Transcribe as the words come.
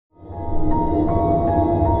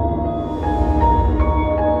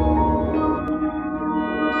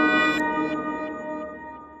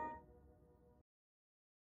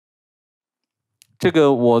这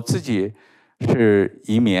个我自己是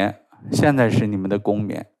移民，现在是你们的公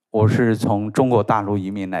民，我是从中国大陆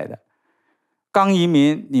移民来的。刚移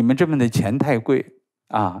民，你们这边的钱太贵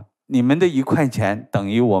啊，你们的1块钱等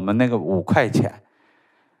于我们那个5块钱。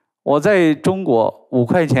我在中国5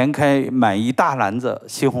块钱买一大篮子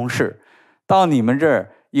西红柿，到你们这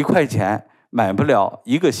儿1块钱买不了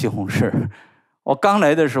1个西红柿。我刚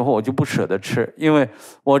来的时候我就不舍得吃，因为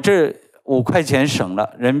我这5块钱省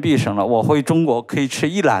了，人民币省了，我回中国可以吃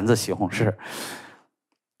1篮子西红柿。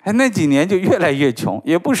那几年就越来越穷，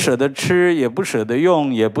也不舍得吃，也不舍得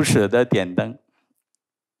用，也不舍得点灯。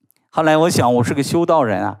后来我想，我是个修道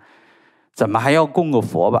人啊，怎么还要供个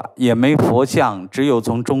佛吧？也没佛像，只有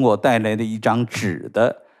从中国带来的一张纸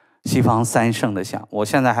的西方3圣的像，我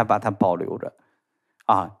现在还把它保留着。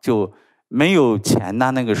啊，就没有钱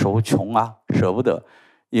呐，那个时候穷啊，舍不得，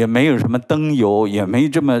也没有什么灯油，也没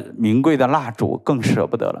这么名贵的蜡烛，更舍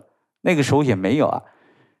不得了。那个时候也没有啊，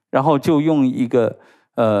然后就用一个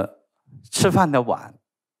吃饭的碗，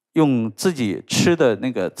用自己吃的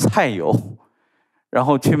那个菜油，然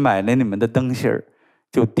后去买了你们的灯芯儿，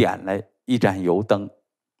就点了一盏油灯。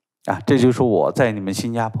啊，这就是我在你们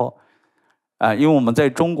新加坡啊，因为我们在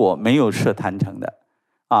中国没有设坛城的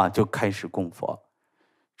啊，就开始供佛。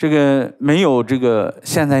这个没有这个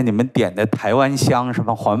现在你们点的台湾香，什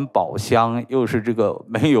么环保香，又是这个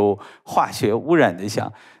没有化学污染的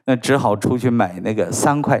香，那只好出去买那个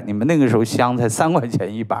3块，你们那个时候香才3块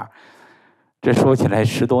钱一把，这说起来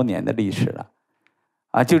10多年的历史了，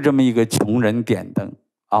啊，就这么一个穷人点灯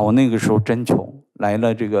啊，我那个时候真穷，来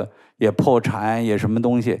了这个也破产也什么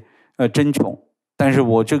东西，真穷，但是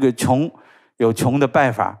我这个穷有穷的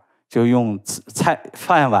办法，就用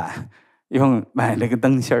饭碗。用买了个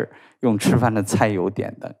灯芯儿，用吃饭的菜油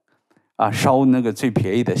点灯，啊，烧那个最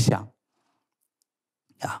便宜的香，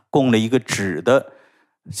啊，供了一个纸的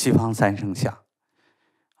西方3圣像，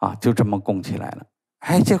啊，就这么供起来了。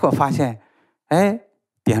哎，结果发现，哎，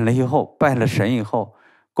点了以后，拜了神以后，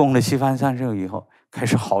供了西方3圣以后，开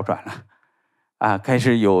始好转了，啊，开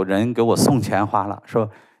始有人给我送钱花了，说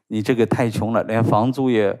你这个太穷了，连房租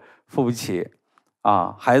也付不起，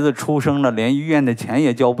啊，孩子出生了，连医院的钱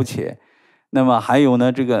也交不起。那么还有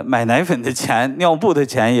呢，这个买奶粉的钱、尿布的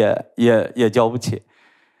钱也交不起。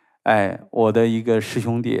哎，我的一个师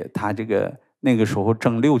兄弟，他这个那个时候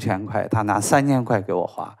挣6000块，他拿3000块给我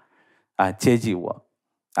花，啊，接济我，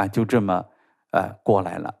啊，就这么过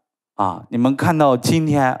来了。啊，你们看到今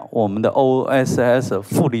天我们的 OOSS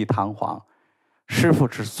富丽堂皇，师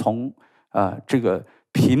父是从这个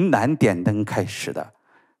贫难点灯开始的，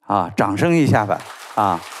啊，掌声一下吧，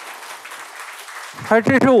啊。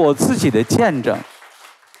这是我自己的见证，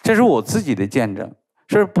这是我自己的见证，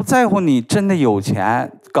是不在乎你真的有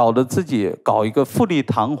钱，搞得自己搞一个富丽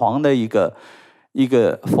堂皇的一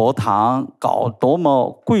个佛堂，搞多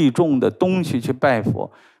么贵重的东西去拜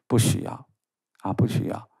佛，不需要，啊，不需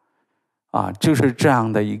要，啊，就是这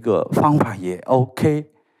样的一个方法也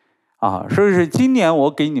OK， 啊，所以是今年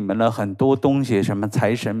我给你们了很多东西，什么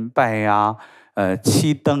财神拜呀，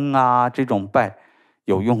七灯啊，这种拜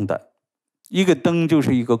有用的。一个灯就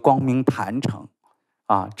是一个光明坛城，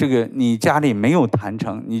啊，这个你家里没有坛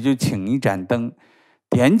城，你就请一盏灯，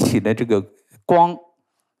点起了这个光，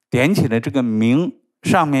点起了这个明，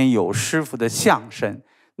上面有师父的像身，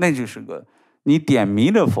那就是个你点弥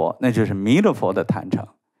勒佛，那就是弥勒佛的坛城。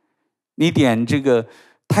你点这个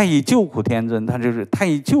太乙救苦天尊，它就是太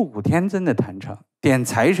乙救苦天尊的坛城。点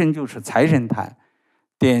财神就是财神坛，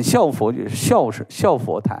点孝佛就是孝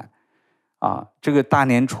佛坛。啊，这个大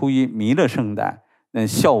年初一弥勒圣诞，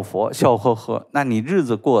孝佛笑呵呵，那你日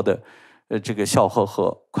子过得，这个笑呵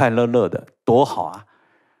呵、快乐乐的，多好啊！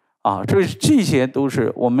啊，这些都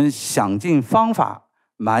是我们想尽方法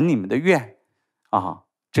满你们的愿，啊，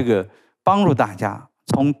这个帮助大家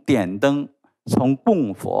从点灯、从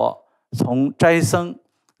供佛、从斋僧、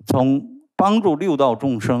从帮助六道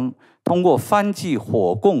众生，通过翻祭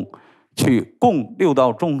火供去供六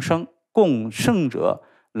道众生，供圣者。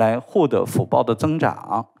来获得福报的增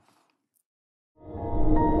长，